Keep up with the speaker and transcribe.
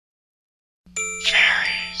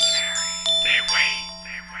Fairies, they wait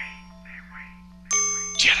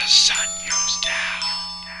till the sun goes down.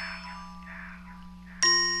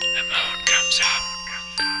 The moon comes up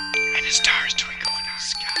and the stars twinkle in the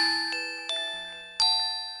sky.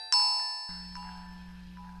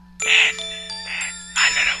 Then, my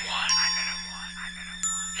little one,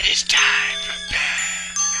 it is time for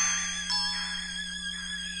bed.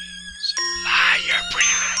 So lie your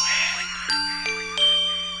pretty little head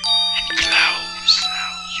and close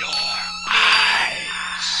your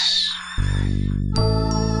eyes.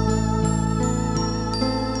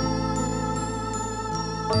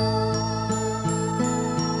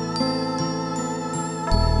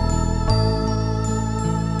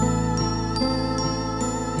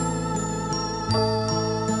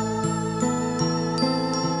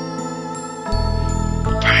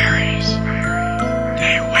 Fairies,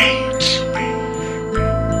 they wait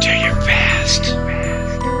till you're fast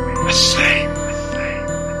asleep.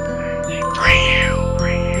 They bring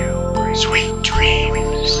you sweet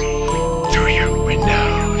dreams through your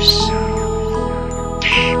windows.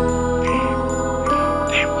 Peep,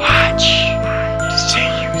 they watch to see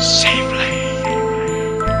you safely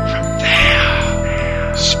from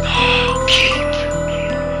their small keep.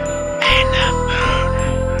 And the moon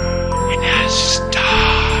and the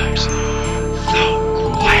stars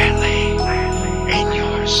float quietly in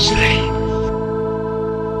your sleep.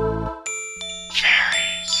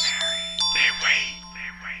 Fairies, they wait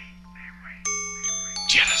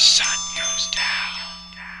till the sun goes down.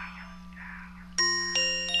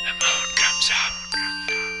 The moon comes up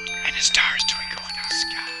and the stars twinkle in the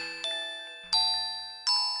sky.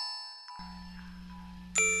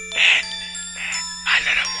 Then, my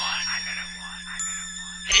little one,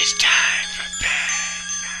 it is time for bed.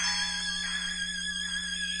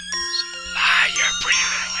 So lie your pretty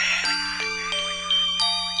little head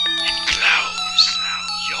and close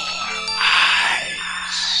your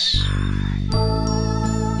eyes.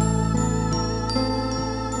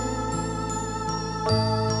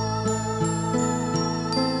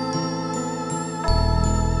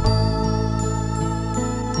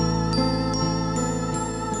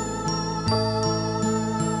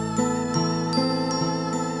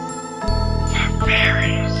 For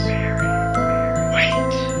fairies,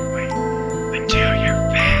 wait until you're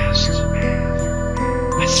fast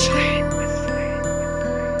asleep.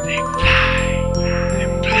 They fly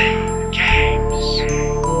and play games,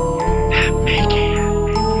 not making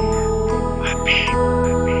a beat,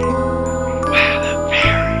 while the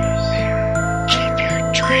fairies keep your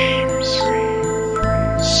dreams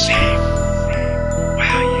safe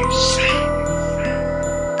while you sleep.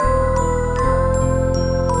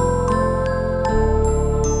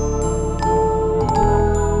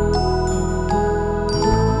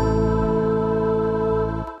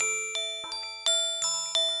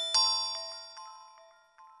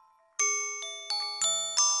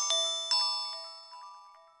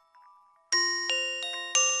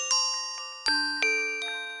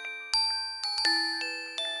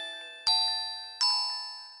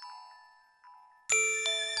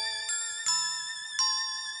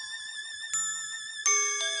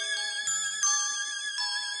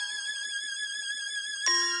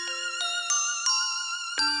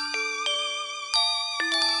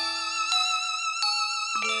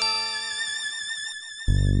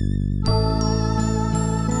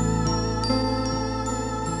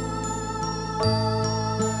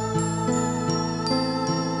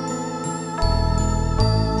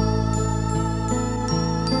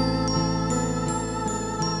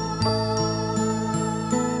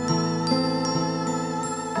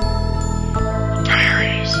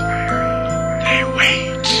 Fairies, they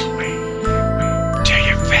wait till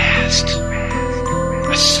you're fast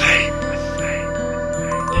asleep.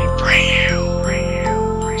 They bring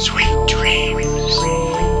you sweet dreams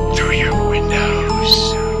through your windows.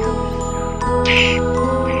 Peep,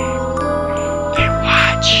 they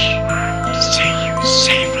watch to see you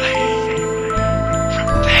safely from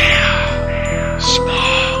their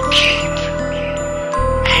small keep.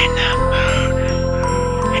 And the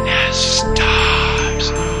moon and the stars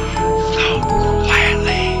float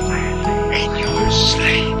quietly in your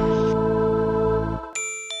sleep.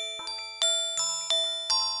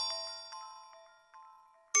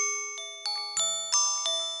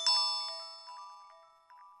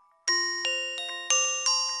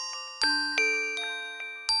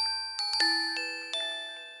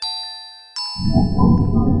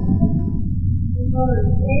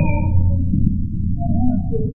 Birthday.